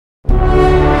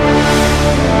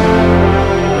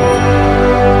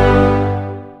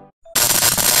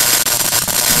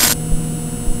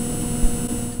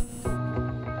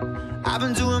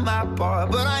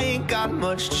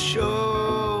much to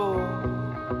show.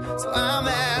 So I'm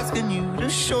asking you to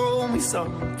show me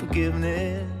some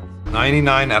forgiveness.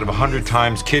 99 out of 100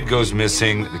 times, kid goes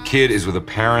missing. The kid is with a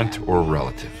parent or a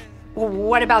relative. Well,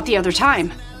 what about the other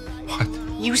time? What?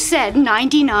 You said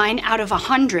 99 out of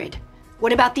 100.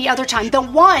 What about the other time? The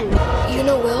one! You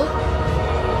know Will?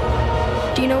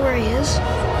 Do you know where he is?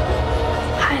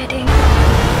 Hiding.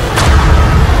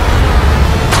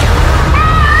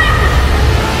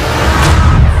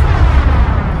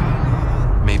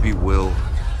 Maybe Will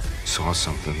saw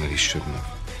something that he shouldn't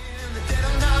have.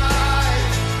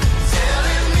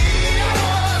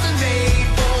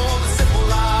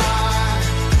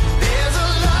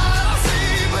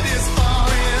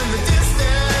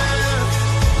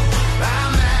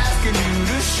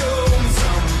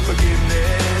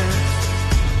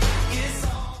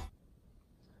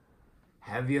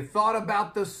 Have you thought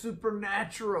about the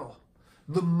supernatural,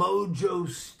 the mojo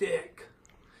stick,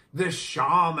 the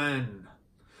shaman,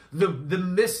 the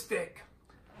mystic?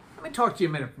 Let me talk to you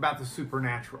a minute about the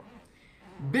supernatural.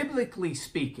 Biblically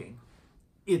speaking,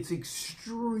 it's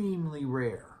extremely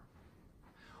rare.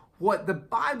 What the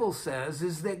Bible says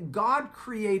is that God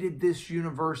created this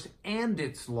universe and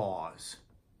its laws.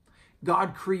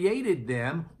 God created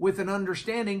them with an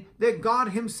understanding that God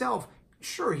himself,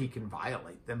 sure, he can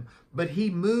violate them, but he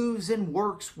moves and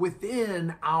works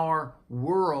within our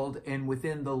world and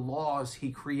within the laws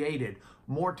he created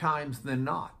more times than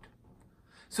not.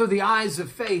 So the eyes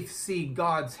of faith see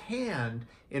God's hand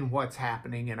in what's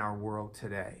happening in our world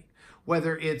today.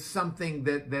 Whether it's something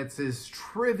that's as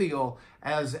trivial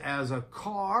as a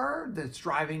car that's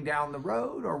driving down the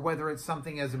road, or whether it's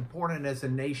something as important as a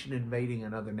nation invading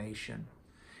another nation.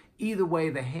 Either way,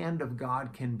 the hand of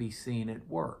God can be seen at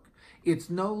work.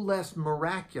 It's no less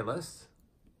miraculous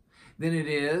than it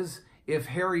is if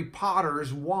Harry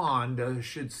Potter's wand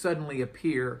should suddenly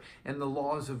appear and the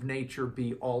laws of nature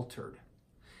be altered.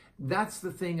 That's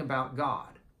the thing about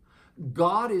God.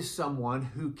 God is someone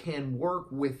who can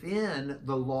work within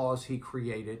the laws he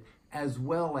created as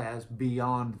well as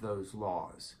beyond those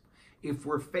laws. If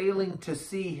we're failing to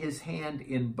see his hand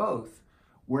in both,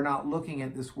 we're not looking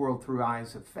at this world through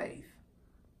eyes of faith.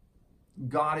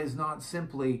 God is not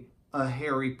simply a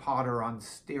Harry Potter on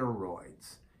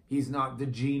steroids. He's not the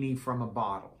genie from a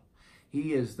bottle.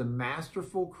 He is the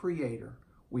masterful creator.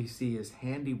 We see his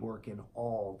handiwork in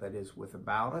all that is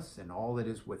about us and all that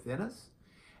is within us.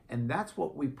 And that's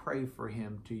what we pray for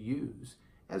him to use,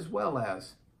 as well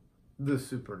as the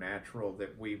supernatural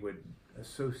that we would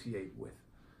associate with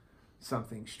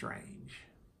something strange.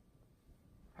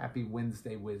 Happy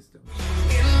Wednesday Wisdom.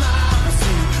 In my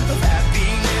pursuit of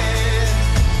happiness.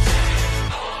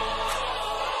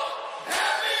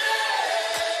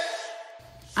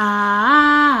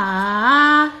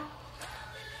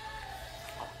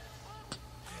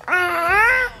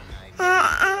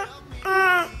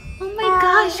 Oh my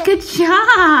gosh, good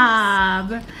job!